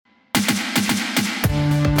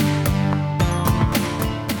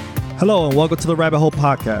Hello and welcome to the Rabbit Hole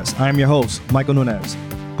Podcast. I am your host, Michael Nunez.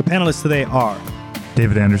 The panelists today are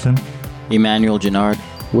David Anderson, Emmanuel Gennard,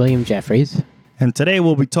 William Jeffries. And today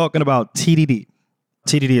we'll be talking about TDD.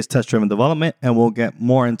 TDD is test-driven development, and we'll get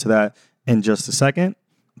more into that in just a second.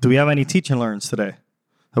 Do we have any teach and learns today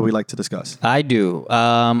that we'd like to discuss? I do.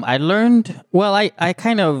 I learned, I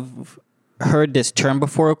kind of heard this term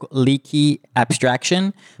before, leaky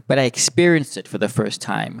abstraction, but I experienced it for the first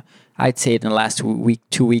time. I'd say in the last week,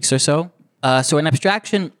 2 weeks or so. So an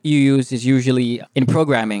abstraction you use is usually in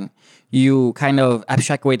programming. You kind of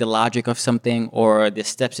abstract away the logic of something or the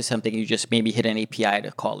steps to something. You just maybe hit an API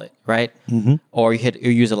to call it, right? Mm-hmm. Or you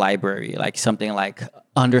use a library, like something like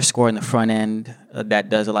underscore in the front end that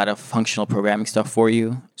does a lot of functional programming stuff for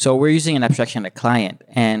you. So we're using an abstraction at a client.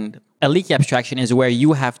 And a leaky abstraction is where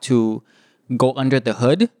you have to go under the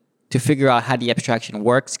hood to figure out how the abstraction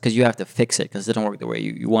works, because you have to fix it because it doesn't work the way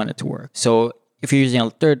you want it to work. So if you're using a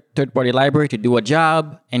third-party library to do a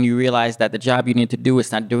job and you realize that the job you need to do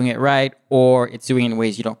is not doing it right, or it's doing it in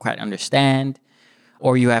ways you don't quite understand,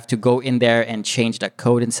 or you have to go in there and change the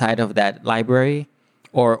code inside of that library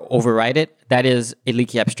or overwrite it, that is a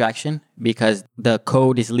leaky abstraction because the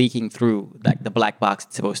code is leaking through like the black box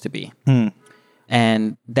it's supposed to be.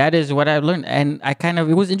 And that is what I learned. And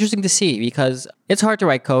it was interesting to see because it's hard to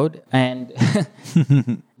write code. And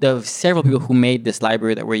the several people who made this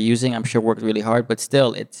library that we're using, I'm sure worked really hard, but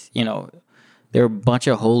still it's, there are a bunch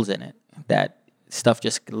of holes in it that stuff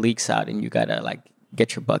just leaks out and you gotta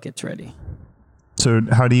get your buckets ready. So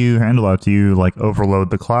how do you handle that? Do you overload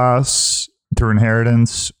the class through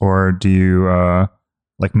inheritance, or do you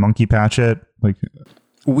monkey patch it?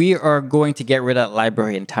 We are going to get rid of that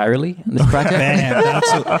library entirely in this project. Man,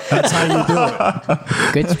 that's how you do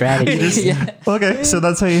it. Good strategy. Okay, so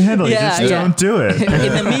that's how you handle it. You just don't do it.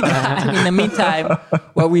 In the meantime,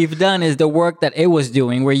 what we've done is the work that it was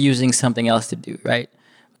doing, we're using something else to do, right?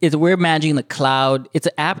 We're managing the cloud. It's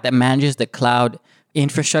an app that manages the cloud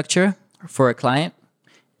infrastructure for a client.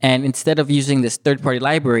 And instead of using this third-party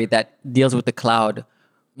library that deals with the cloud,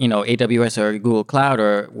 AWS or Google Cloud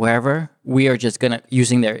or wherever, we are just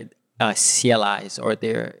using their CLIs or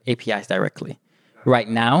their APIs directly right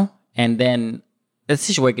now. And then that's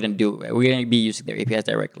just what we're going to do. We're going to be using their APIs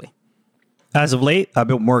directly. As of late, I've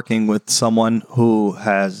been working with someone who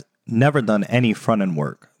has never done any front-end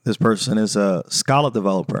work. This person is a Scala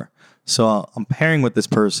developer. So I'm pairing with this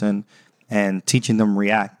person and teaching them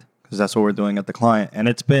React because that's what we're doing at the client. And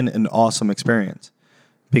it's been an awesome experience.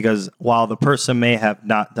 Because while the person may have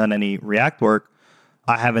not done any React work,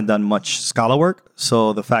 I haven't done much Scala work.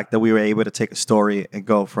 So the fact that we were able to take a story and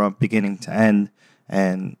go from beginning to end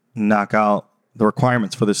and knock out the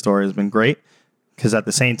requirements for the story has been great. Because at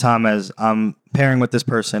the same time as I'm pairing with this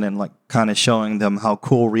person and kind of showing them how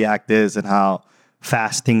cool React is and how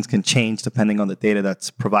fast things can change depending on the data that's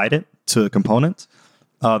provided to components,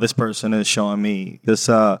 this person is showing me this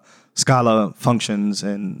Scala functions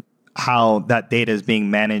and how that data is being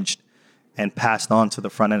managed and passed on to the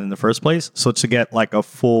front end in the first place. So to get a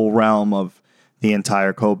full realm of the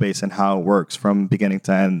entire code base and how it works from beginning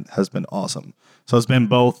to end has been awesome. So it's been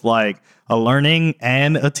both a learning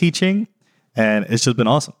and a teaching, and it's just been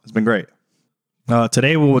awesome. It's been great.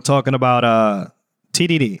 Today we were talking about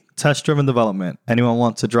TDD, test-driven development. Anyone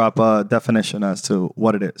want to drop a definition as to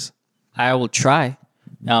what it is? I will try.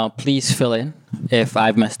 Now, please fill in if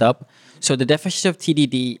I've messed up. So the definition of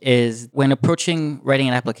TDD is when approaching writing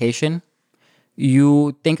an application,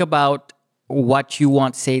 you think about what you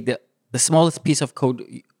want, say, the smallest piece of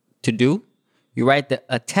code to do. You write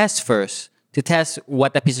a test first to test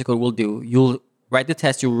what that piece of code will do. You'll write the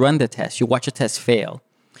test, you run the test, you watch the test fail.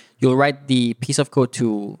 You'll write the piece of code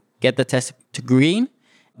to get the test to green,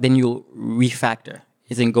 then you'll refactor.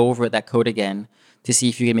 Then go over that code again to see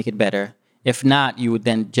if you can make it better. If not, you would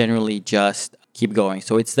then generally just keep going.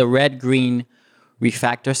 So it's the red-green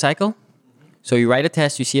refactor cycle. So you write a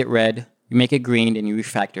test, you see it red, you make it green, and you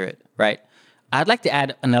refactor it, right? I'd like to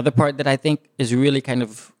add another part that I think is really kind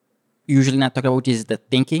of usually not talked about, which is the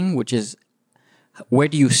thinking, which is where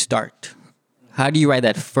do you start? How do you write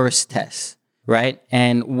that first test, right?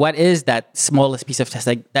 And what is that smallest piece of test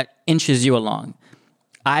that inches you along?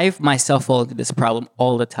 I've myself fallen into this problem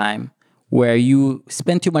all the time where you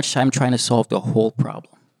spend too much time trying to solve the whole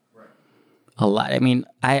problem. A lot. I mean,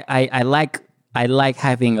 I like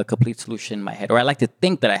having a complete solution in my head, or I like to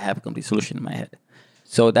think that I have a complete solution in my head.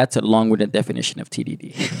 So that's a long-winded definition of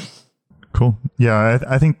TDD. Cool. Yeah,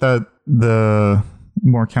 I think that the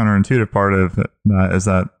more counterintuitive part of that is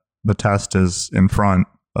that the test is in front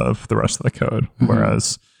of the rest of the code,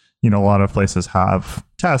 whereas a lot of places have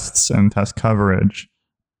tests and test coverage,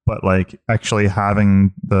 but like actually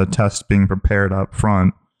having the test being prepared up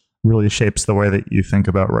front really shapes the way that you think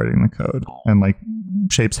about writing the code, and like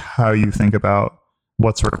shapes how you think about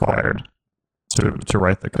what's required to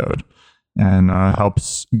write the code, and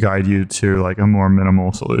helps guide you to like a more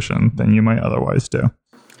minimal solution than you might otherwise do.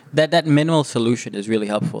 That minimal solution is really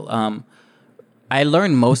helpful. I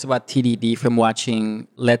learned most about TDD from watching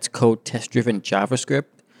Let's Code Test-Driven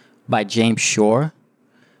JavaScript by James Shore,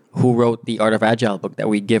 who wrote the Art of Agile book that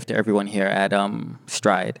we give to everyone here at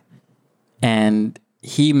Stride. And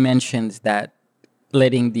he mentions that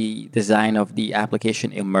letting the design of the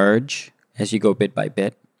application emerge as you go bit by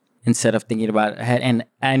bit, instead of thinking about it ahead. And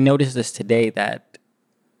I noticed this today, that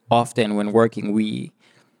often when working, we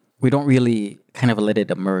don't really kind of let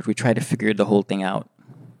it emerge. We try to figure the whole thing out,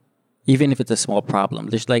 even if it's a small problem,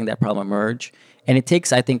 just letting that problem emerge. And it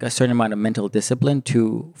takes, I think, a certain amount of mental discipline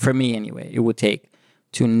for me anyway, it would take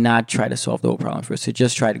to not try to solve the whole problem first, to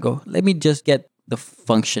just try to go, let me just get the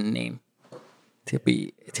function name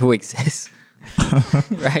to exist.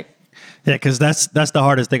 Right? Yeah, because that's the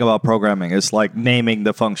hardest thing about programming. It's like naming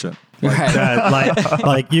the function. Like, Right.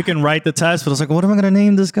 like you can write the test, but it's like, what am I going to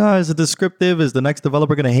name this guy? Is it descriptive? Is the next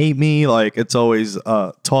developer going to hate me? Like, it's always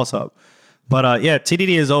a toss up. But yeah,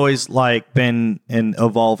 TDD has always like been an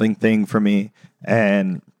evolving thing for me,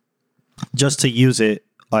 and just to use it,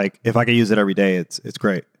 like if I could use it every day, it's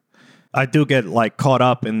great. I do get like caught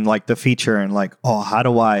up in like the feature and like, oh, how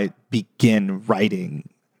do I begin writing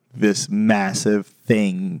this massive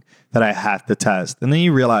thing that I have to test? And then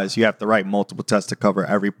you realize you have to write multiple tests to cover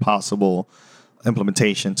every possible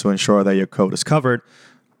implementation to ensure that your code is covered.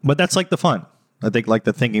 But that's like the fun. I think like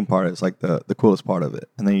the thinking part is like the coolest part of it.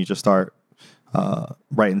 And then you just start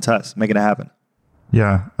writing tests, making it happen.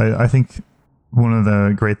 Yeah, I think one of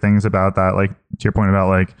the great things about that, like to your point about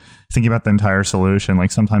like thinking about the entire solution, like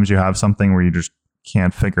sometimes you have something where you just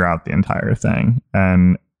can't figure out the entire thing,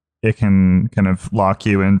 and it can kind of lock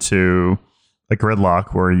you into a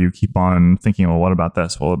gridlock where you keep on thinking, well, what about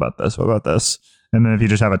this? What about this? What about this? And then if you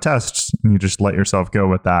just have a test and you just let yourself go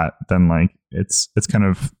with that, then like it's kind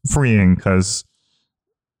of freeing, because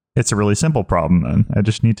it's a really simple problem. Then I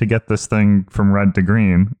just need to get this thing from red to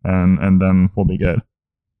green, and then we'll be good.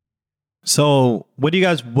 So when do you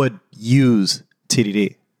guys would use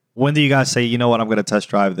TDD? When do you guys say, you know what, I'm going to test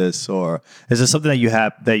drive this? Or is this something that you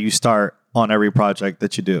have that you start on every project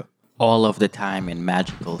that you do? All of the time in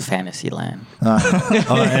magical fantasy land.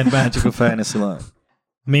 And magical fantasy land.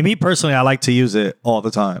 I mean, me personally, I like to use it all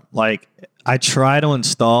the time. Like, I try to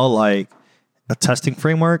install like a testing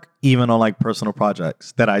framework even on like personal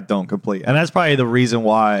projects that I don't complete. And that's probably the reason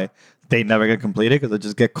why they never get completed, because I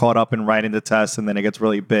just get caught up in writing the test, and then it gets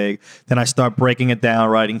really big. Then I start breaking it down,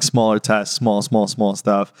 writing smaller tests, small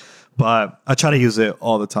stuff. But I try to use it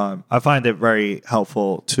all the time. I find it very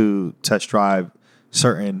helpful to test drive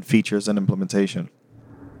certain features and implementation.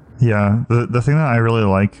 Yeah, the thing that I really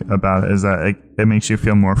like about it is that it makes you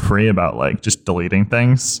feel more free about like just deleting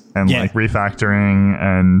things and like refactoring.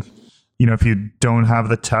 And you know, if you don't have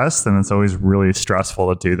the test, then it's always really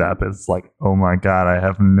stressful to do that. But it's like, oh my god, I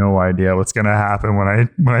have no idea what's going to happen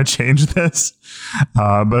when I change this.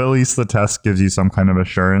 But at least the test gives you some kind of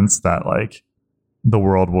assurance that like the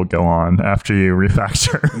world will go on after you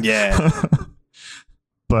refactor. Yeah.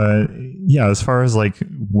 But yeah, as far as like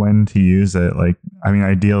when to use it, like, I mean,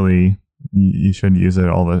 ideally you should use it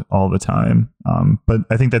all the time. But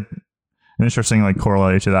I think that an interesting like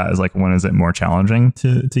corollary to that is like, when is it more challenging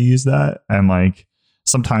to use that? And like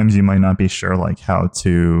sometimes you might not be sure like how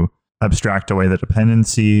to abstract away the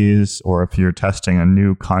dependencies, or if you're testing a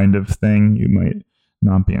new kind of thing, you might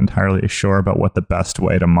not be entirely sure about what the best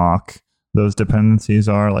way to mock those dependencies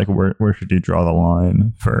are. Like where should you draw the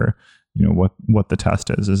line for, you know, what the test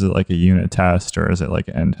is? Is it like a unit test, or is it like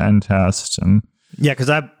an end-to-end test? And yeah,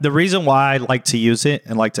 because the reason why I like to use it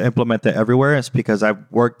and like to implement it everywhere is because I've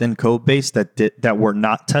worked in code base that were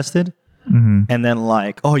not tested. Mm-hmm. And then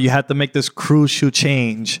like, oh, you have to make this crucial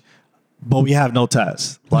change, but we have no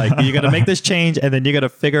test. Like, you're going to make this change, and then you're going to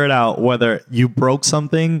figure it out whether you broke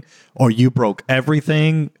something, or you broke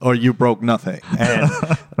everything, or you broke nothing. And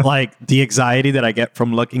like the anxiety that I get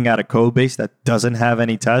from looking at a code base that doesn't have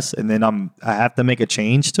any tests, and then I have to make a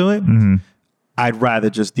change to it. Mm-hmm. I'd rather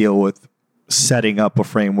just deal with setting up a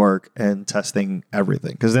framework and testing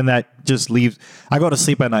everything, because then that just leaves, I go to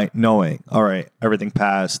sleep at night knowing, all right, everything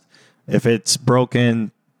passed. If it's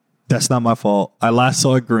broken, that's not my fault. I last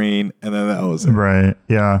saw it green, and then that was it. Right.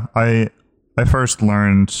 Yeah. I first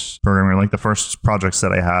learned programming, like the first projects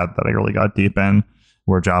that I had that I really got deep in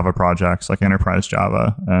were Java projects, like enterprise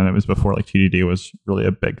Java. And it was before like TDD was really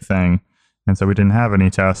a big thing. And so we didn't have any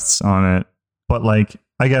tests on it. But like,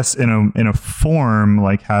 I guess in a form,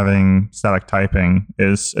 like having static typing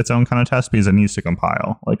is its own kind of test because it needs to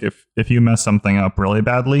compile. Like if you mess something up really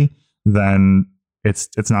badly, then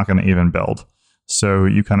it's not going to even build. So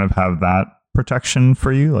you kind of have that protection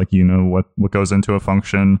for you. Like you know what goes into a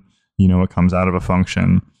function, you know what comes out of a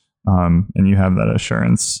function, and you have that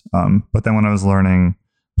assurance. But then when I was learning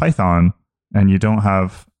Python and you don't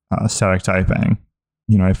have static typing,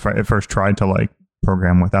 you know, I first tried to like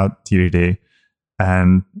program without TDD,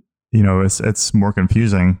 and you know it's more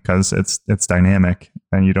confusing because it's dynamic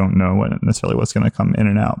and you don't know necessarily what's going to come in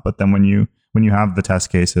and out. But then when you have the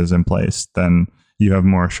test cases in place, then you have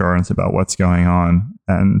more assurance about what's going on.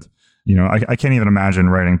 And you know, I can't even imagine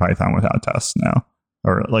writing Python without tests now,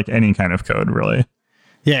 or like any kind of code really.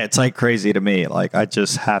 Yeah, it's like crazy to me. Like I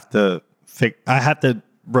just have to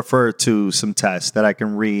refer to some tests that I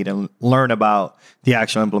can read and learn about the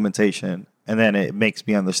actual implementation. And then it makes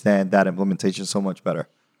me understand that implementation so much better.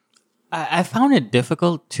 I found it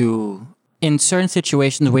difficult to, in certain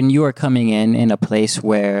situations when you are coming in a place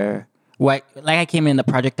where, like I came in the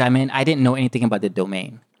project I'm in, I didn't know anything about the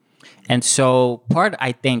domain. And so part,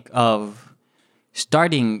 I think, of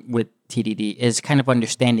starting with TDD is kind of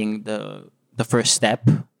understanding the first step.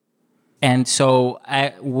 And so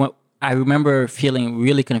I remember feeling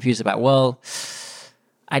really confused about, well,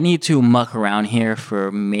 I need to muck around here for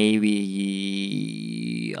maybe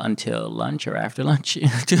until lunch or after lunch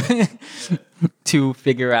to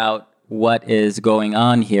figure out what is going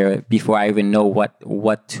on here before I even know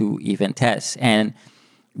what to even test. And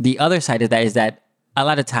the other side of that is that a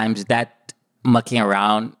lot of times that mucking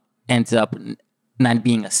around ends up not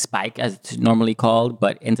being a spike as it's normally called,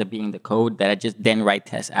 but ends up being the code that I just then write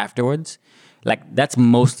tests afterwards. Like that's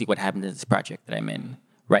mostly what happened in this project that I'm in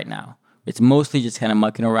right now. It's mostly just kind of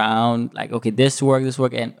mucking around, like, okay, this work,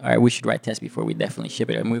 and all right, we should write tests before we definitely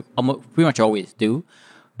ship it. And we pretty much always do.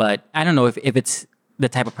 But I don't know if it's the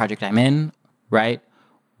type of project I'm in, right?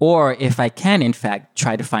 Or if I can, in fact,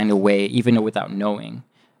 try to find a way, even though without knowing,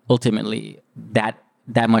 ultimately, that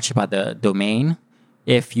much about the domain,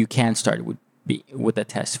 if you can start with a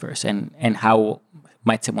test first, and how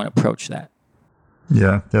might someone approach that?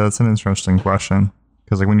 Yeah, that's an interesting question.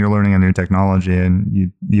 Because like when you're learning a new technology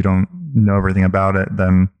and you don't know everything about it,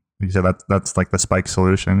 then like you said, that's like the spike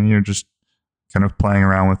solution. And you're just kind of playing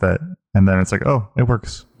around with it, and then it's like, oh, it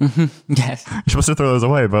works. Mm-hmm. Yes, you're supposed to throw those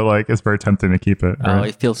away, but like it's very tempting to keep it. Right? Oh,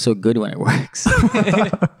 it feels so good when it works.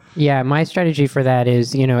 Yeah, my strategy for that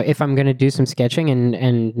is, you know, if I'm going to do some sketching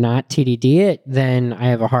and not TDD it, then I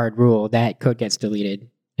have a hard rule that code gets deleted.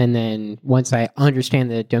 And then once I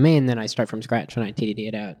understand the domain, then I start from scratch and I TDD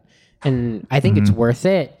it out. And I think it's worth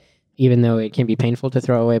it, even though it can be painful to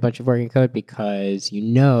throw away a bunch of working code, because you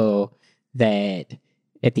know that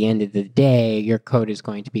at the end of the day, your code is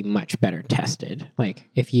going to be much better tested. Like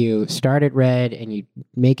if you start it red and you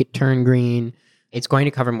make it turn green, it's going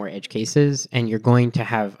to cover more edge cases, and you're going to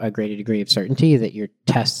have a greater degree of certainty that your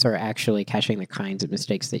tests are actually catching the kinds of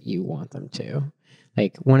mistakes that you want them to.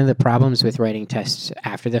 Like one of the problems with writing tests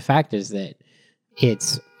after the fact is that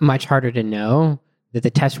it's much harder to know that the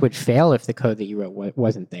test would fail if the code that you wrote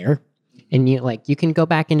wasn't there. And you can go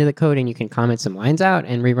back into the code and you can comment some lines out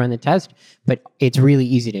and rerun the test, but it's really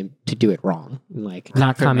easy to do it wrong. Like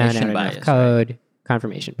not comment out enough code, right?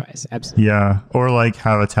 Confirmation bias, absolutely. Yeah, or like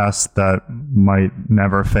have a test that might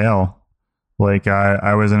never fail. Like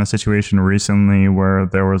I was in a situation recently where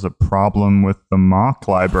there was a problem with the mock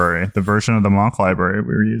library, the version of the mock library we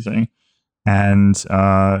were using. And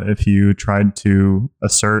if you tried to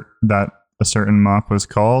assert that a certain mock was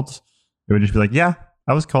called, it would just be like, yeah,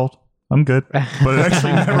 I was called. I'm good. But it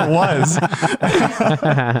actually never was.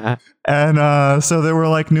 And so there were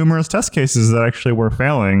like numerous test cases that actually were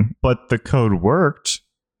failing, but the code worked.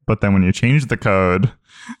 But then when you change the code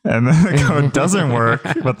and then the code doesn't work,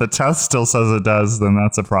 but the test still says it does, then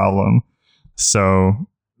that's a problem. So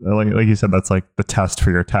like you said, that's like the test for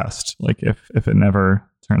your test. Like if it never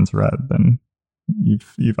turns red, then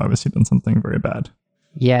you've obviously done something very bad.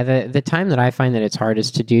 Yeah, the time that I find that it's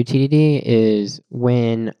hardest to do TDD is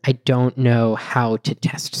when I don't know how to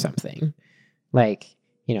test something. Like,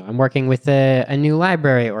 you know, I'm working with a new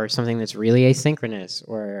library or something that's really asynchronous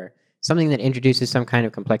or something that introduces some kind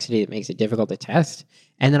of complexity that makes it difficult to test.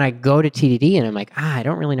 And then I go to TDD and I'm like, I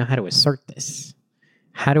don't really know how to assert this.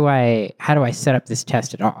 How do I set up this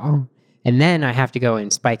test at all? And then I have to go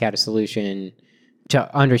and spike out a solution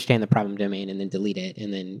to understand the problem domain and then delete it.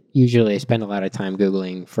 And then usually I spend a lot of time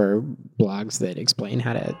Googling for blogs that explain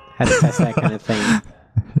how to test that kind of thing.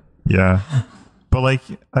 Yeah. But like,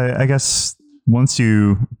 I guess once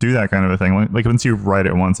you do that kind of a thing, like once you write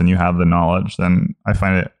it once and you have the knowledge, then I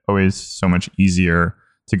find it always so much easier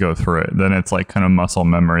to go through it. Then it's like kind of muscle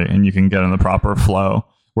memory and you can get in the proper flow.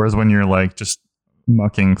 Whereas when you're like just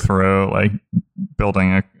mucking through, like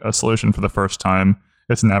building a solution for the first time,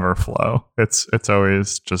 it's never flow. It's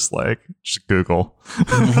always just Google.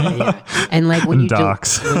 Yeah. And like when you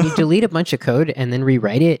Docs. when you delete a bunch of code and then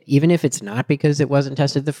rewrite it, even if it's not because it wasn't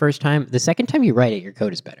tested the first time, the second time you write it, your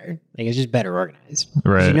code is better. Like it's just better organized. 'Cause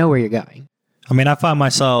Right. You know where you're going. I mean, I find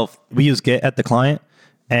myself, we use Git at the client,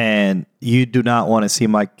 and you do not want to see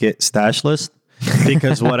my Git stash list,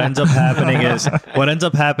 because what ends up happening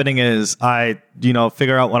is I,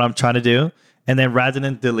 figure out what I'm trying to do. And then rather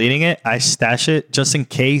than deleting it, I stash it just in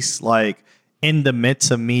case, like in the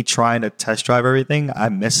midst of me trying to test drive everything, I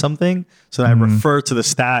miss something. So then I refer to the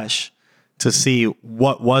stash to see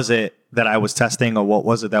what was it that I was testing or what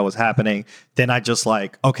was it that was happening. Then I just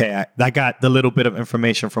like, okay, I got the little bit of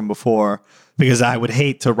information from before, because I would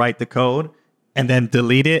hate to write the code and then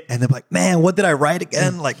delete it and then be like, man, what did I write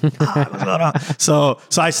again? Like, so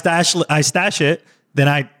I stash it.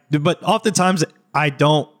 But oftentimes I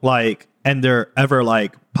don't like ever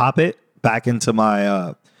like pop it back into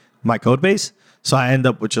my my code base. So I end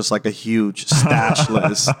up with just like a huge stash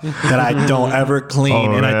list that I don't ever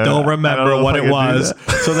clean, and I don't remember what it was.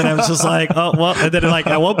 So then I was just like, oh, well, and then like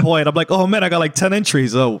at one point I'm like, oh man, I got like 10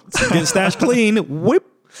 entries. Oh, get stash clean, whip.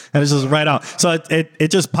 And it's just right out. So it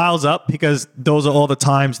just piles up, because those are all the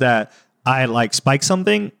times that I like spike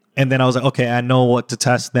something. And then I was like, okay, I know what to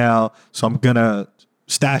test now. So I'm going to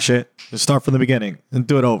stash it and start from the beginning and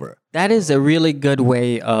do it over. That is a really good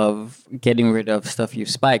way of getting rid of stuff you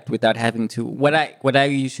spiked without having to. What I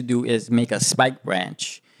used to do is make a spike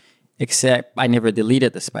branch, except I never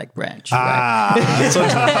deleted the spike branch. Right?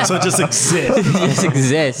 So it just exists. It just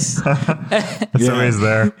exists. It's always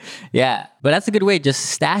there. Yeah, but that's a good way. Just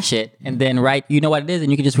stash it and then write, you know what it is, and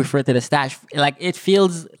you can just refer to the stash. Like it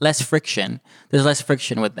feels less friction. There's less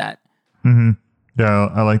friction with that. Yeah,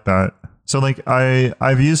 I like that. So like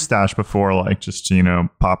I've used stash before, like just to,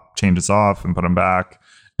 pop changes off and put them back.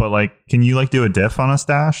 But like, can you like do a diff on a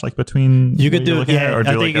stash, like between You could do, looking at, yeah, or I do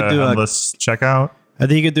think like you could do a a- endless checkout? I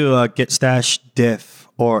think you could do a git stash diff,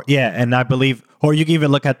 and I believe, or you can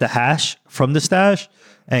even look at the hash from the stash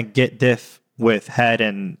and git diff with head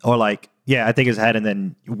I think it's head and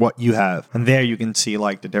then what you have. And there you can see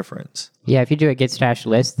like the difference. Yeah, if you do a git stash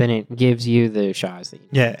list, then it gives you the SHAs that you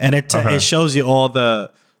need. Yeah, and it shows you all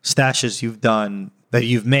the stashes you've done that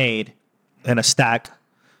you've made in a stack.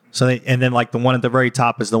 And then like the one at the very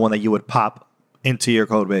top is the one that you would pop into your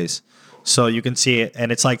code base. So you can see it,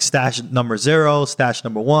 and it's like stash number 0, stash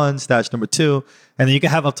number 1, stash number 2, and then you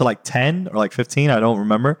can have up to like 10 or like 15. I don't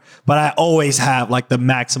remember, but I always have like the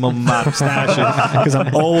maximum amount of stashes, because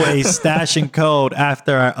I'm always stashing code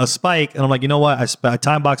after a spike, and I'm like, you know what? I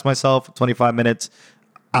time box myself for 25 minutes.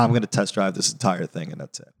 I'm gonna test drive this entire thing, and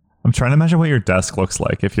that's it. I'm trying to imagine what your desk looks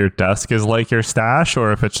like. If your desk is like your stash,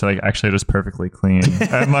 or if it's like actually just perfectly clean.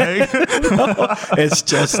 And like, It's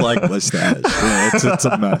just like my stash. Yeah, it's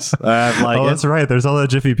a mess. I have like that's right. There's all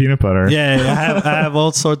that Jiffy peanut butter. Yeah, I have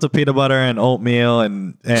all sorts of peanut butter and oatmeal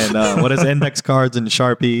and what is it, index cards and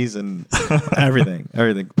Sharpies and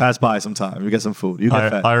everything. Pass by sometime. You get some food. You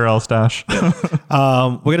get fat. IRL stash.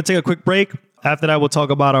 We're gonna take a quick break. After that, we'll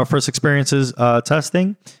talk about our first experiences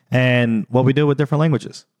testing and what we do with different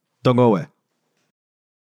languages. Don't go away.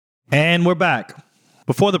 And we're back.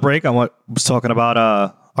 Before the break, I was talking about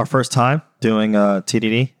our first time doing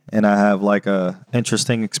TDD, and I have like a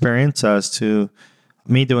interesting experience as to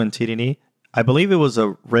me doing TDD. I believe it was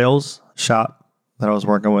a Rails shop that I was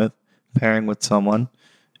working with, pairing with someone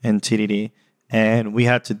in TDD, and we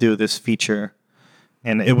had to do this feature,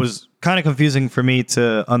 and it was kind of confusing for me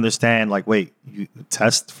to understand. Like, wait, you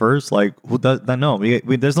test first? Like, who does that? No,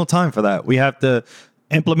 there's no time for that. We have to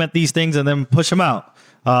implement these things and then push them out.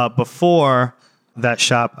 Before that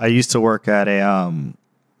shop, I used to work at a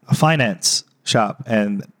finance shop,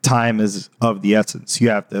 and time is of the essence. You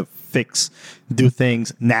have to do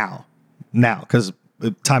things now, because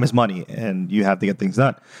time is money, and you have to get things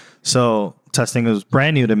done. So testing was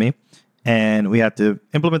brand new to me, and we had to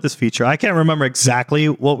implement this feature. I can't remember exactly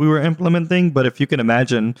what we were implementing, but if you can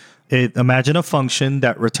imagine a function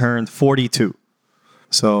that returned 42.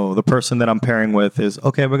 So the person that I'm pairing with is,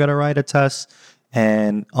 okay, we're going to write a test,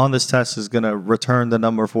 and on this test is going to return the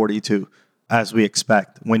number 42 as we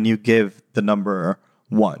expect when you give the number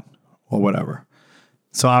 1 or whatever.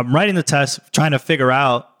 So I'm writing the test, trying to figure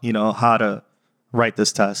out, how to write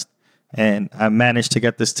this test. And I managed to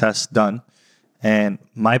get this test done. And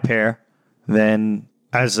my pair then,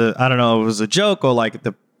 I don't know, it was a joke or like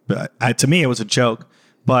to me, it was a joke.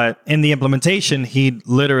 But in the implementation, he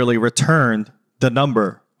literally returned the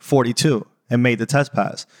number 42. and made the test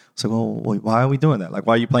pass. It's like, well, wait, why are we doing that? Like,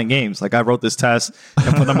 why are you playing games? Like, I wrote this test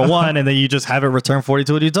and put number 1, and then you just have it return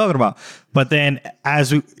 42. What are you talking about? But then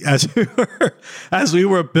as we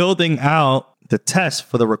were building out the test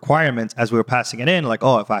for the requirements, as we were passing it in, like,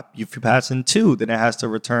 oh, if you pass in 2, then it has to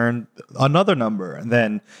return another number. And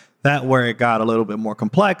then that where it got a little bit more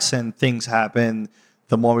complex and things happened,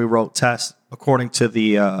 the more we wrote tests according to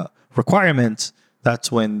the requirements,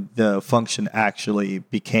 that's when the function actually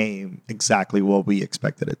became exactly what we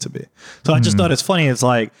expected it to be. So I just thought it's funny. It's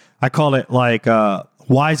like, I call it like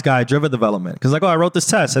wise guy driven development. Because like, oh, I wrote this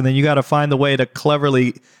test, and then you got to find a way to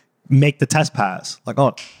cleverly make the test pass. Like,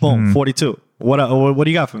 oh, boom, 42. What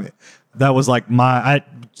do you got for me? That was like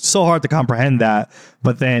so hard to comprehend that.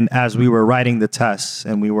 But then as we were writing the tests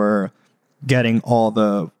and we were getting all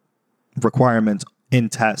the requirements in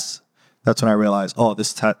tests, that's when I realized, oh,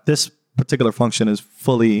 this particular function is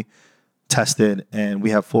fully tested and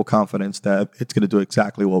we have full confidence that it's going to do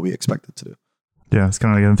exactly what we expect it to do. Yeah, it's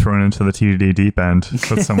kind of getting thrown into the TDD deep end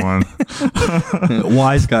with someone.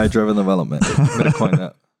 Wise guy driven development. I'm going to coin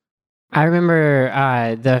that. I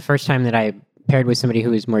remember the first time that I paired with somebody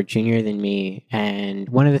who was more junior than me, and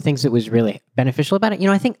one of the things that was really beneficial about it,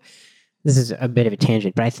 I think this is a bit of a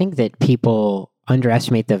tangent, but I think that people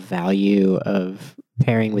underestimate the value of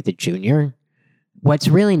pairing with a junior. What's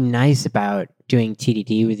really nice about doing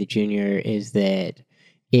TDD with a junior is that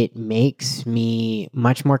it makes me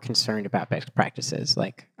much more concerned about best practices.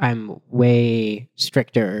 Like, I'm way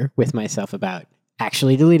stricter with myself about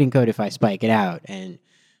actually deleting code if I spike it out, and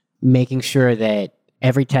making sure that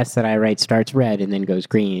every test that I write starts red and then goes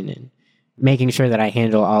green, and making sure that I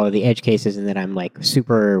handle all of the edge cases, and that I'm like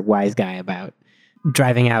super wise guy about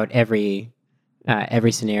driving out every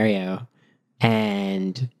scenario.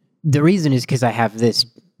 And the reason is because I have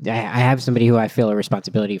somebody who I feel a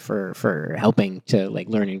responsibility for helping to like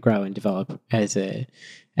learn and grow and develop as a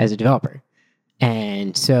developer.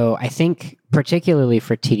 And so I think particularly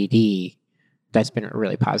for TDD, that's been a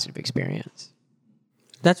really positive experience.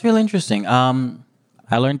 That's really interesting.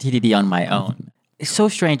 I learned TDD on my own. It's so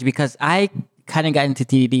strange because I kind of got into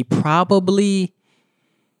TDD probably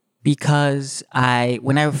because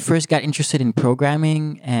when I first got interested in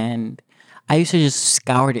programming, and I used to just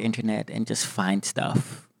scour the internet and just find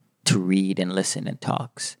stuff to read and listen and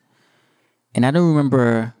talks. And I don't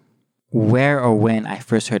remember where or when I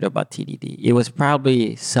first heard about TDD. It was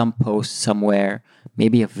probably some post somewhere,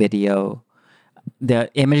 maybe a video.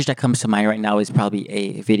 The image that comes to mind right now is probably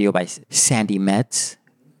a video by Sandy Metz,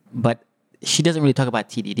 but she doesn't really talk about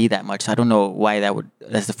TDD that much, so I don't know why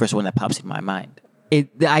that's the first one that pops in my mind.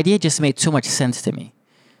 The idea just made so much sense to me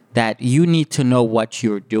that you need to know what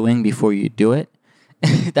you're doing before you do it.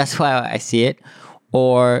 That's why I see it.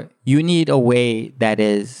 Or you need a way that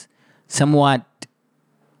is somewhat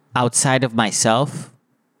outside of myself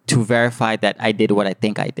to verify that I did what I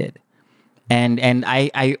think I did. And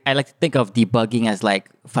I like to think of debugging as like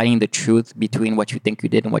finding the truth between what you think you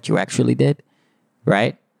did and what you actually did,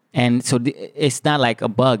 right? And so it's not like a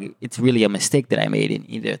bug. It's really a mistake that I made in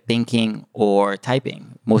either thinking or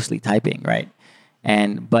typing, mostly typing, right?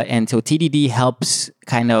 And so TDD helps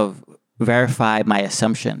kind of verify my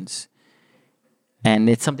assumptions. And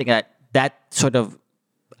it's something that sort of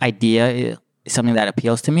idea is something that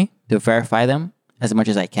appeals to me, to verify them as much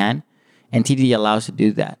as I can. And TDD allows to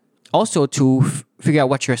do that. Also to figure out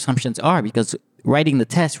what your assumptions are, because writing the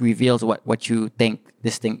test reveals what you think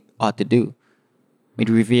this thing ought to do. It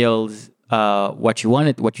reveals what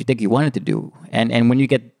you think you wanted to do. And when you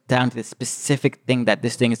get down to the specific thing that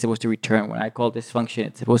this thing is supposed to return, when I call this function,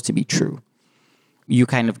 it's supposed to be true. You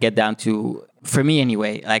kind of get down to, for me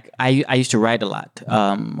anyway, like I used to write a lot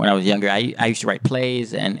when I was younger. I used to write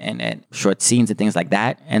plays and short scenes and things like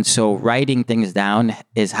that. And so writing things down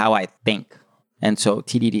is how I think. And so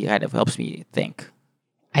TDD kind of helps me think.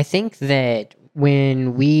 I think that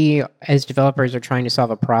when we as developers are trying to solve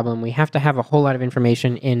a problem, we have to have a whole lot of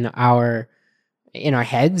information in our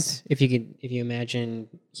heads. If you imagine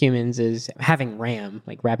humans as having RAM,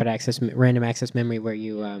 like random access memory, where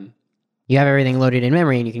you have everything loaded in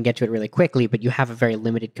memory and you can get to it really quickly, but you have a very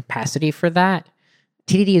limited capacity for that.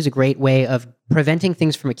 TDD is a great way of preventing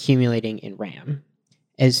things from accumulating in RAM.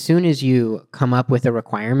 As soon as you come up with a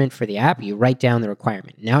requirement for the app, you write down the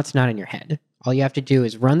requirement. Now it's not in your head. All you have to do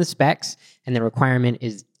is run the specs, and the requirement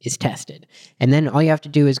is tested. And then all you have to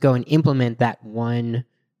do is go and implement that one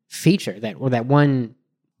feature, that one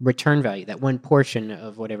return value, that one portion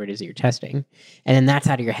of whatever it is that you're testing. And then that's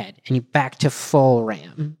out of your head, and you're back to full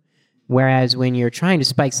RAM. Whereas when you're trying to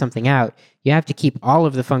spike something out, you have to keep all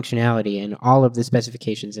of the functionality and all of the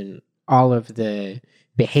specifications and all of the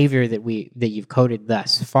behavior that you've coded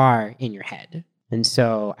thus far in your head. And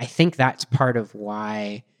so I think that's part of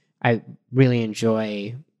why I really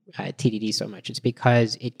enjoy TDD so much. It's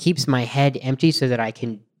because it keeps my head empty so that I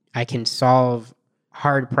can solve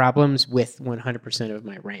hard problems with 100% of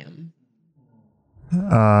my RAM.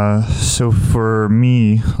 So for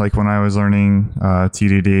me, like when I was learning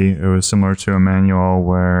TDD, it was similar to Emmanuel,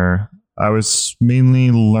 where I was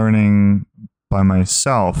mainly learning by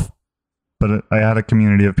myself, but I had a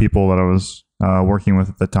community of people that I was working with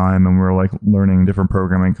at the time, and we were like learning different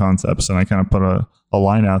programming concepts. And I kind of put a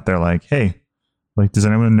line out there like, hey, like, does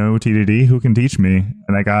anyone know TDD? Who can teach me?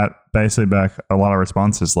 And I got basically back a lot of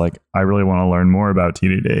responses like, I really want to learn more about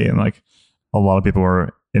TDD. And like a lot of people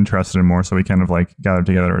were interested in more. So we kind of like gathered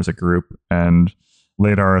together as a group and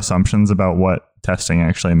laid our assumptions about what testing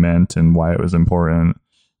actually meant and why it was important.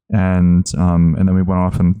 And then we went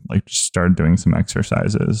off and like just started doing some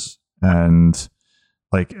exercises. And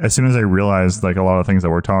like, as soon as I realized like a lot of things that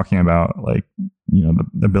we're talking about, like, you know,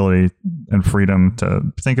 the ability and freedom to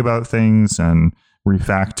think about things and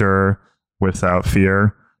refactor without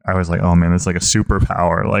fear, I was like, oh man, it's like a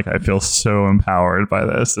superpower. Like, I feel so empowered by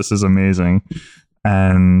this. This is amazing.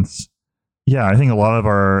 And yeah, I think a lot of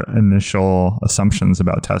our initial assumptions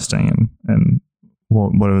about testing and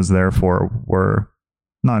what it was there for were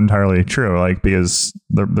not entirely true. Like, because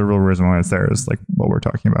the real reason why it's there is like what we're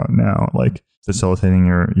talking about now, like facilitating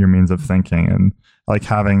your means of thinking, and like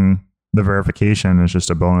having the verification is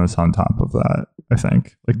just a bonus on top of that. I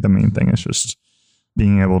think like the main thing is just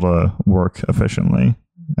being able to work efficiently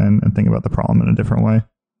and think about the problem in a different way.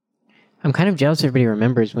 I'm kind of jealous everybody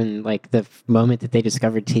remembers when, like, the moment that they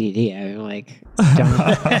discovered TDD. I'm like,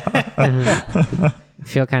 don't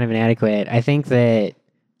feel kind of inadequate. I think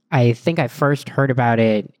I first heard about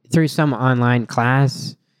it through some online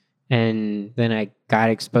class, and then I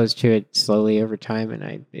got exposed to it slowly over time, and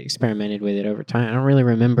I experimented with it over time. I don't really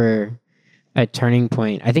remember a turning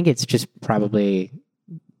point. I think it's just probably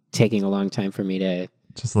taking a long time for me to...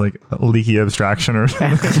 Just like a leaky abstraction or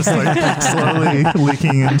something, just like slowly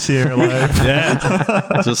leaking into your life.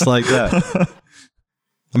 Yeah, just like that.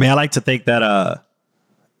 I mean, I like to think that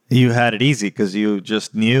you had it easy because you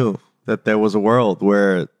just knew that there was a world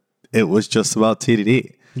where it was just about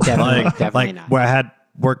TDD. Definitely not. Where I had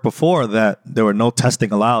worked before, that there were no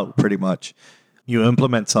testing allowed, pretty much. You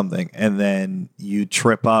implement something and then you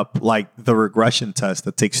trip up like the regression test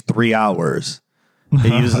that takes 3 hours.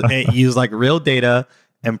 It use like real data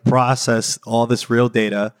and process all this real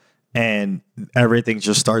data, and everything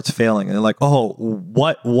just starts failing. And they're like, oh,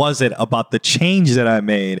 what was it about the change that I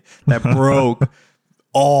made that broke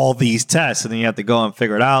all these tests? And then you have to go and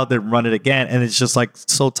figure it out, then run it again. And it's just like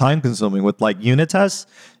so time consuming. With like unit tests,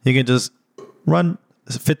 you can just run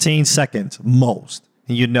 15 seconds most.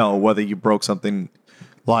 And you know whether you broke something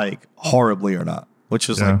like horribly or not, which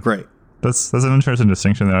is like great. That's an interesting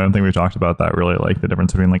distinction that I don't think we talked about that really, like the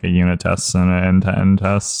difference between like a unit test and an end-to-end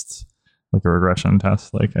test, like a regression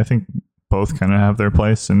test. Like I think both kind of have their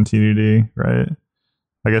place in TDD, right?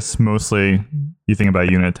 I guess mostly you think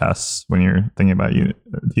about unit tests when you're thinking about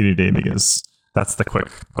TDD because that's the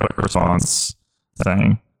quick response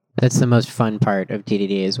thing. That's the most fun part of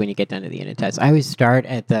TDD is when you get down to the unit test. I always start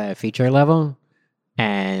at the feature level,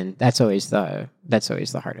 and that's always the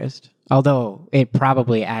hardest. Although it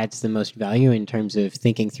probably adds the most value in terms of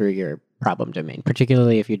thinking through your problem domain,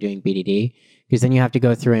 particularly if you're doing BDD, because then you have to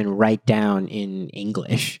go through and write down in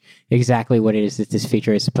English exactly what it is that this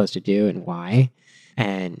feature is supposed to do and why.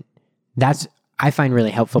 And that's, I find,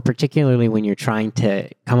 really helpful, particularly when you're trying to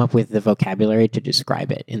come up with the vocabulary to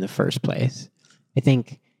describe it in the first place. I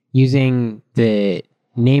think using the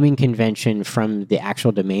naming convention from the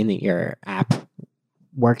actual domain that your app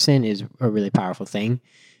works in is a really powerful thing.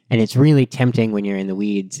 And it's really tempting when you're in the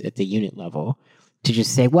weeds at the unit level to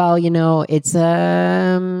just say, well, you know, it's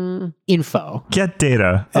info. Get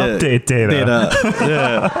data. Update data.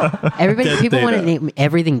 Yeah. People want to name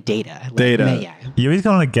everything data. Like, data. Yeah. You always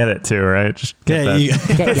want to get it too, right? Just get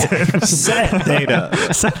that. Set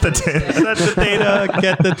data. Set the data. Set the data.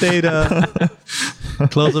 Get the data.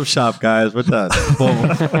 Close up shop, guys. We're done.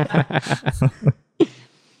 Boom.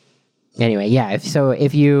 Anyway, yeah. So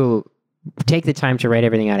if you take the time to write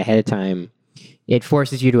everything out ahead of time, it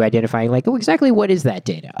forces you to identify, like, oh, exactly what is that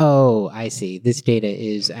data? Oh, I see. This data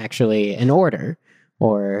is actually an order,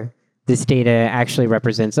 or this data actually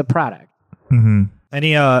represents a product. Mm-hmm.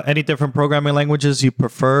 Any different programming languages you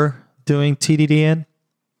prefer doing TDD in?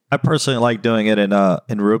 I personally like doing it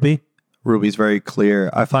in Ruby. Ruby's very clear.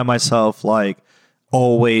 I find myself like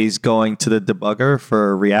always going to the debugger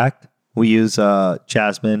for React. We use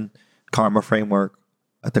Jasmine, Karma framework,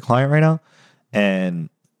 at the client right now, and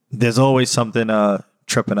there's always something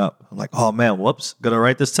tripping up. I'm like, oh man, whoops, gonna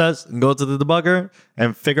write this test and go to the debugger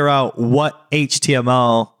and figure out what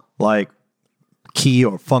HTML like key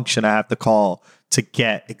or function I have to call to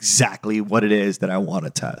get exactly what it is that I want to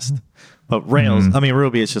test. But Rails, I mean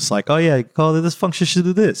Ruby, is just like, oh yeah, you call it, this function should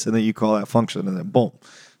do this, and then you call that function, and then boom,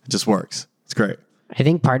 it just works. It's great. I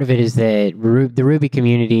think part of it is that the Ruby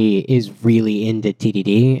community is really into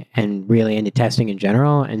TDD and really into testing in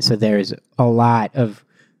general, and so there are a lot of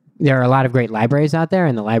great libraries out there,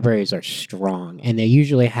 and the libraries are strong, and they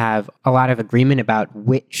usually have a lot of agreement about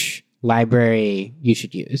which library you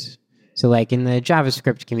should use. So like in the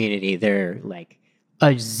JavaScript community, there are like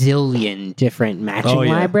a zillion different matching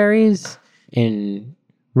libraries. In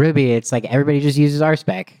Ruby, it's like everybody just uses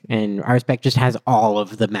RSpec, and RSpec just has all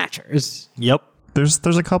of the matchers. Yep.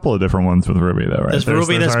 There's a couple of different ones with Ruby though, right? There's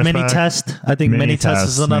Ruby. There's RSpec. Minitest. I think Minitest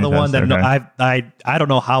is another one that I don't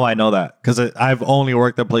know how I know that, because I've only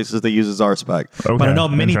worked at places that uses RSpec. Okay, But I know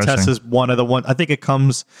Minitest is one of the ones. I think it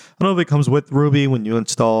comes. I don't know if it comes with Ruby when you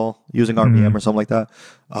install using RPM or something like that.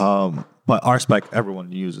 But RSpec,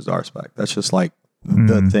 everyone uses RSpec. That's just like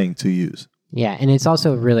the thing to use. Yeah, and it's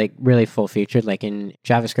also really, really full featured. Like in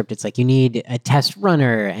JavaScript, it's like you need a test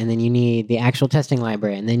runner, and then you need the actual testing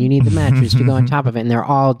library, and then you need the matchers to go on top of it. And they're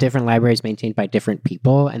all different libraries maintained by different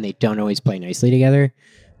people, and they don't always play nicely together.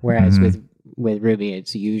 Whereas with Ruby,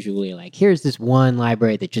 it's usually like, here's this one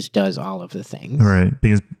library that just does all of the things. Right,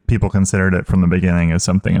 because people considered it from the beginning as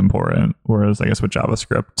something important. Whereas I guess with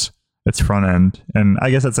JavaScript, it's front end. And I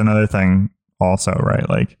guess that's another thing also, right?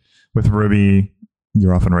 Like with Ruby,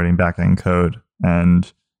 you're often writing back-end code,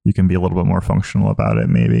 and you can be a little bit more functional about it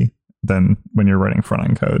maybe than when you're writing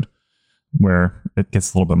front-end code, where it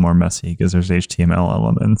gets a little bit more messy because there's HTML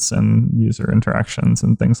elements and user interactions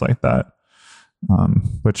and things like that,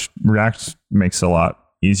 which React makes a lot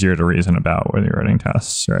easier to reason about when you're writing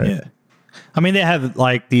tests, right? Yeah. I mean, they have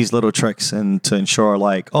like these little tricks and to ensure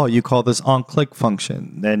like, oh, you call this on-click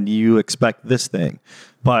function, then you expect this thing.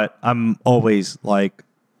 But I'm always like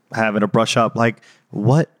having to brush up, like,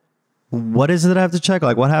 what is it that I have to check?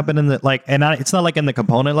 Like, what happened in the, like, and it's not like in the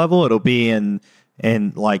component level, it'll be in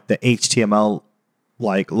like the HTML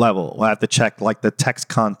like level. I have to check like the text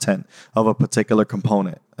content of a particular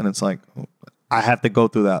component. And it's like, I have to go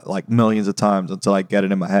through that like millions of times until I get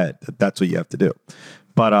it in my head. That's what you have to do.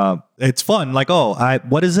 But it's fun. Like,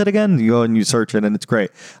 what is it again? You go and you search it, and it's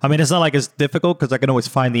great. I mean, it's not like it's difficult because I can always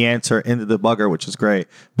find the answer in the debugger, which is great.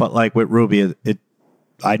 But like with Ruby,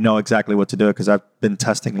 I know exactly what to do because I've been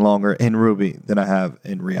testing longer in Ruby than I have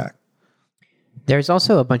in React. There's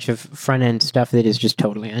also a bunch of front-end stuff that is just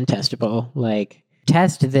totally untestable. Like,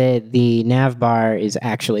 test that the nav bar is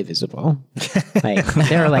actually visible. Like,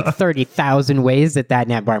 there are like 30,000 ways that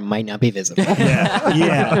nav bar might not be visible.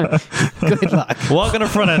 Yeah. Good luck. Welcome to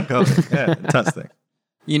front-end code. Yeah, testing.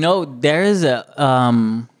 You know, there is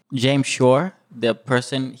a James Shore, the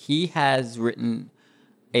person, he has written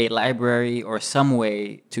a library or some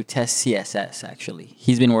way to test CSS. Actually,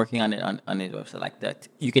 he's been working on it on his website like that.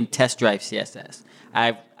 You can test drive CSS.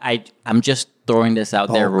 I'm just throwing this out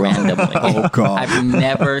there randomly. Oh God! I've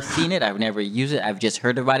never seen it. I've never used it. I've just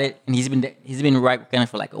heard about it, and he's been working on it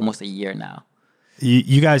for like almost a year now.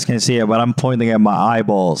 You guys can see it, but I'm pointing at my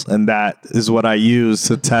eyeballs, and that is what I use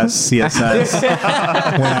to test CSS.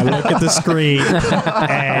 When I look at the screen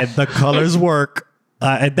and the colors work.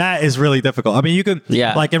 And that is really difficult. I mean, you can,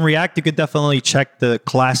 like in React, you could definitely check the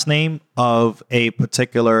class name of a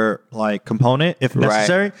particular like component if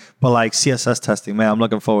necessary. Right. But like CSS testing, man, I'm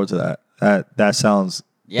looking forward to that. That sounds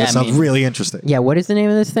really interesting. Yeah, what is the name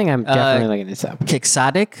of this thing? I'm definitely looking this up.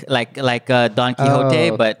 Quixotic, like Don Quixote,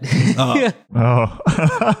 but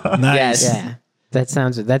Nice. Yeah, that's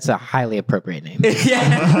a highly appropriate name.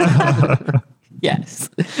 Yes.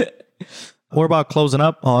 We're about closing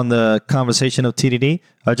up on the conversation of TDD.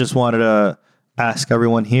 I just wanted to ask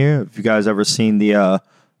everyone here if you guys ever seen the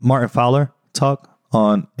Martin Fowler talk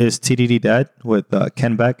on Is TDD Dead with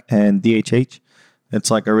Ken Beck and DHH.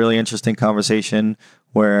 It's like a really interesting conversation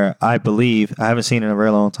where I haven't seen it in a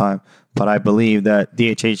very long time, but I believe that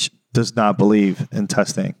DHH does not believe in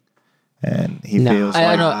testing. And he feels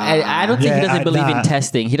like... I don't think he doesn't believe in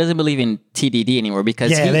testing. He doesn't believe in TDD anymore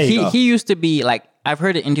because he used to be like, I've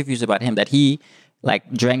heard interviews about him that he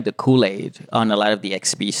like drank the Kool-Aid on a lot of the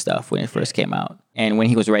XP stuff when it first came out. And when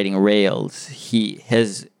he was writing Rails,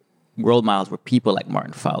 his role models were people like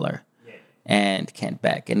Martin Fowler and Ken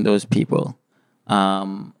Beck and those people.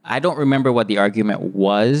 I don't remember what the argument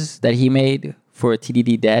was that he made for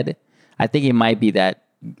TDD dead. I think it might be that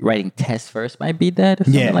writing tests first might be dead or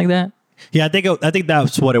something like that. Yeah, I think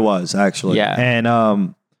that's what it was actually. Yeah. And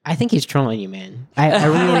I think he's trolling you, man. I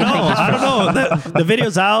really think he's I trolling. don't know. The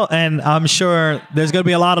video's out, and I'm sure there's gonna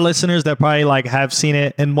be a lot of listeners that probably like have seen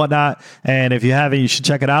it and whatnot. And if you haven't, you should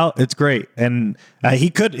check it out. It's great, and he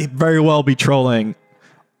could very well be trolling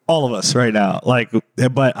all of us right now. Like,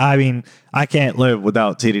 but I mean, I can't live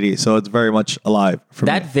without TDD, so it's very much alive for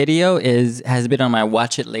That me. video has been on my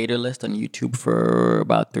watch it later list on YouTube for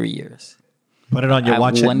about 3 years. Put it on your I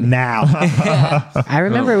watch it wonder- now. I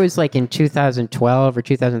remember it was like in 2012 or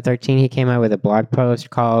 2013, he came out with a blog post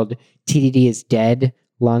called TDD is dead,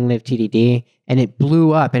 long live TDD. And it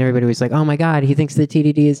blew up and everybody was like, oh my God, he thinks the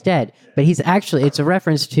TDD is dead. But it's a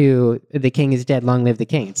reference to the king is dead, long live the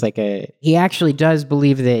king. It's like he actually does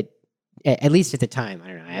believe that, at least at the time, I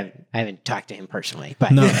don't know, I haven't talked to him personally,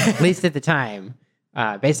 but at least at the time,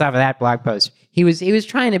 based off of that blog post, he was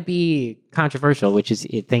trying to be controversial, which is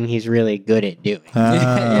a thing he's really good at doing.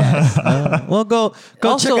 Well, go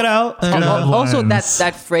Also- check it out. And, Also, Lines.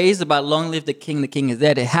 that phrase about "long live the king is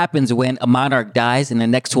dead." It happens when a monarch dies and the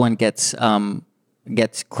next one gets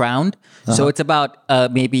crowned. So it's about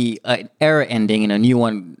maybe an era ending and a new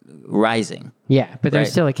one rising. Yeah, but there's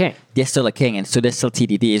Right. still a king. There's still a king, and so there's still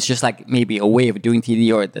TDD. It's just like maybe a way of doing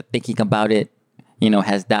TDD, or the thinking about it,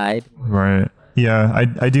 has died. Right. Yeah,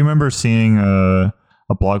 I do remember seeing a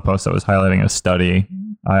blog post that was highlighting a study.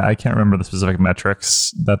 I can't remember the specific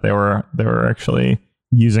metrics that they were actually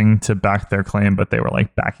using to back their claim, but they were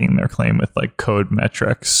like backing their claim with like code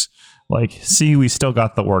metrics. Like, see, we still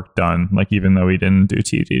got the work done, like even though we didn't do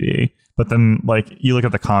TDD. But then, like, you look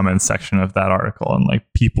at the comments section of that article, and like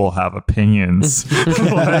people have opinions.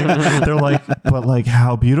 They're like, but like,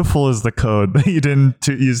 how beautiful is the code that you didn't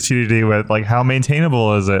use TDD with? Like, how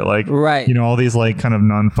maintainable is it? Like, Right. all these like kind of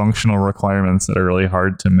non-functional requirements that are really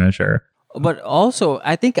hard to measure. But also,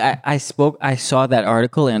 I think I saw that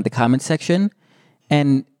article in the comment section,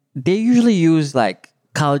 and they usually use like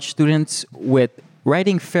college students with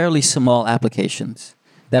writing fairly small applications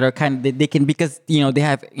that are kind of, they can, because, they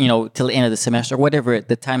have, till the end of the semester, whatever,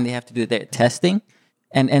 the time they have to do their testing.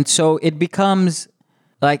 And so it becomes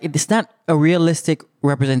like, it's not a realistic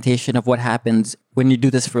representation of what happens when you do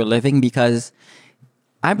this for a living, because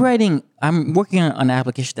I'm working on an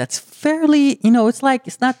application that's fairly,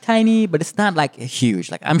 it's not tiny, but it's not like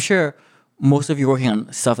huge. Like, I'm sure most of you are working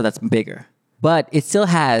on stuff that's bigger, but it still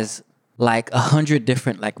has like 100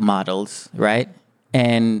 different like models, right?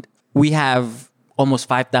 And we have almost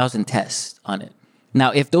 5,000 tests on it.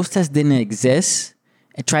 Now, if those tests didn't exist,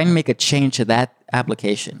 and trying to make a change to that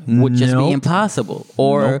application would just be Nope. impossible,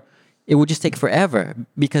 or it would just take forever,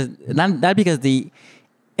 because not because the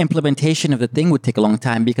implementation of the thing would take a long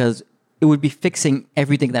time, because it would be fixing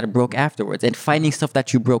everything that broke afterwards and finding stuff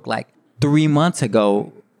that you broke like 3 months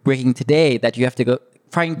ago, breaking today, that you have to go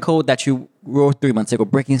find code that you wrote 3 months ago,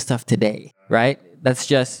 breaking stuff today, right? That's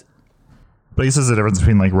just, But I guess there's a difference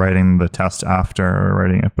between like writing the test after or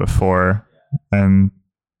writing it before. And,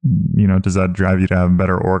 does that drive you to have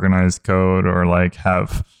better organized code, or like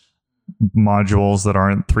have modules that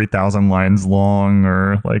aren't 3,000 lines long,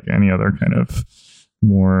 or like any other kind of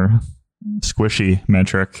more squishy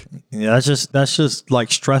metric? Yeah, that's just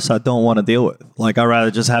like stress I don't want to deal with. Like, I'd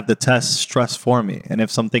rather just have the test stress for me. And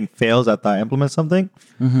if something fails after I implement something,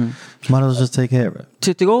 might as well just take care of it.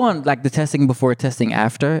 to go on like the testing before, testing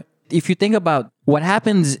after. If you think about what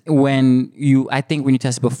happens when you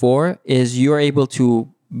test before, is you're able to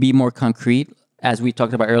be more concrete, as we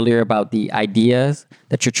talked about earlier, about the ideas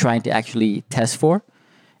that you're trying to actually test for.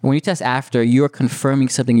 When you test after, you're confirming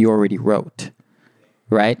something you already wrote,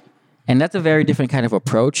 right? And that's a very different kind of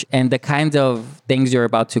approach. And the kinds of things you're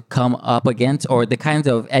about to come up against, or the kinds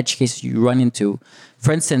of edge cases you run into.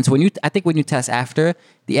 For instance, when you test after,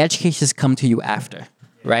 the edge cases come to you after,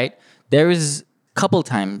 right? There is a couple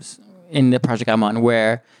times in the project I'm on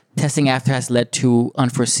where testing after has led to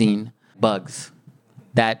unforeseen bugs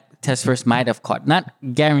that test first might have caught. Not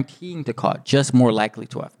guaranteeing to caught, just more likely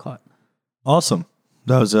to have caught. Awesome.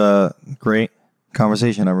 That was a great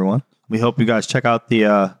conversation, everyone. We hope you guys check out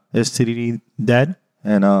the Is TDD Dead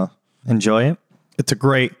and enjoy it. It's a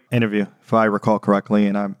great interview, if I recall correctly,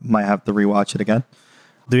 and I might have to rewatch it again.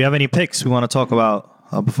 Do you have any picks we want to talk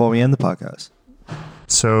about before we end the podcast?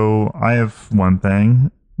 So I have one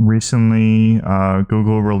thing. Recently,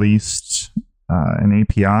 Google released an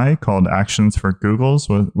API called Actions for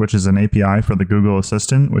Googles, which is an API for the Google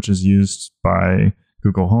Assistant, which is used by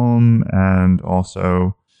Google Home and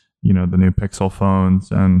also, the new Pixel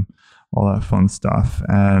phones and all that fun stuff.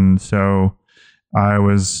 And so I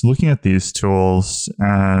was looking at these tools,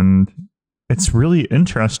 and it's really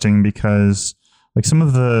interesting because like some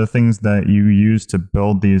of the things that you use to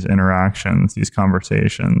build these interactions, these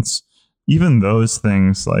conversations, even those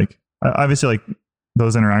things, like obviously like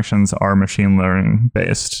those interactions are machine learning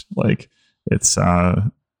based. Like it's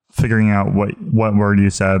figuring out what word you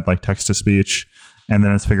said, like text to speech, and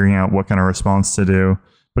then it's figuring out what kind of response to do.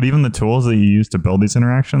 But even the tools that you use to build these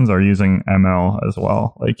interactions are using ML as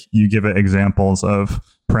well. Like you give it examples of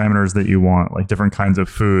parameters that you want, like different kinds of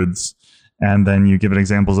foods, and then you give it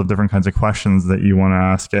examples of different kinds of questions that you want to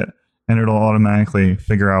ask it, and it'll automatically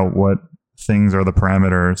figure out what things are the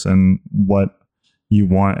parameters and what you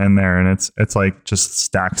want in there. And it's like just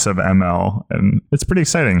stacks of ML, and it's pretty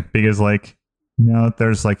exciting because like now that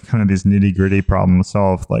there's like kind of these nitty gritty problems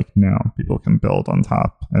solved, like now people can build on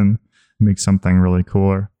top and make something really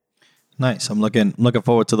cooler. Nice. I'm looking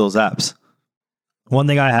forward to those apps. One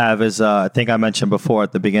thing I have is I think I mentioned before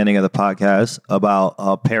at the beginning of the podcast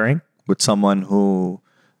about pairing with someone who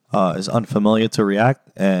is unfamiliar to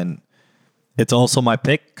React, and it's also my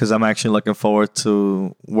pick because I'm actually looking forward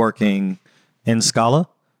to working in Scala.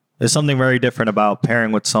 There's something very different about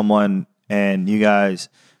pairing with someone and you guys,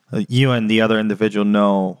 you and the other individual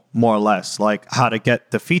know more or less like how to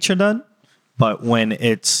get the feature done, but when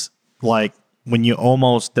it's like when you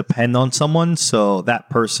almost depend on someone, so that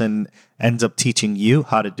person ends up teaching you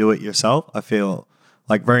how to do it yourself, I feel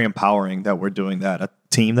like very empowering that we're doing that, a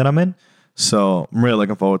team that I'm in. So I'm really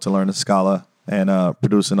looking forward to learning Scala and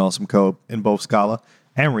producing awesome code in both Scala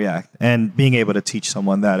and React, and being able to teach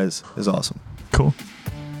someone that is awesome. Cool.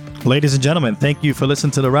 Ladies and gentlemen, thank you for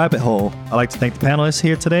listening to The Rabbit Hole. I'd like to thank the panelists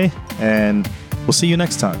here today, and we'll see you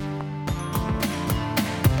next time.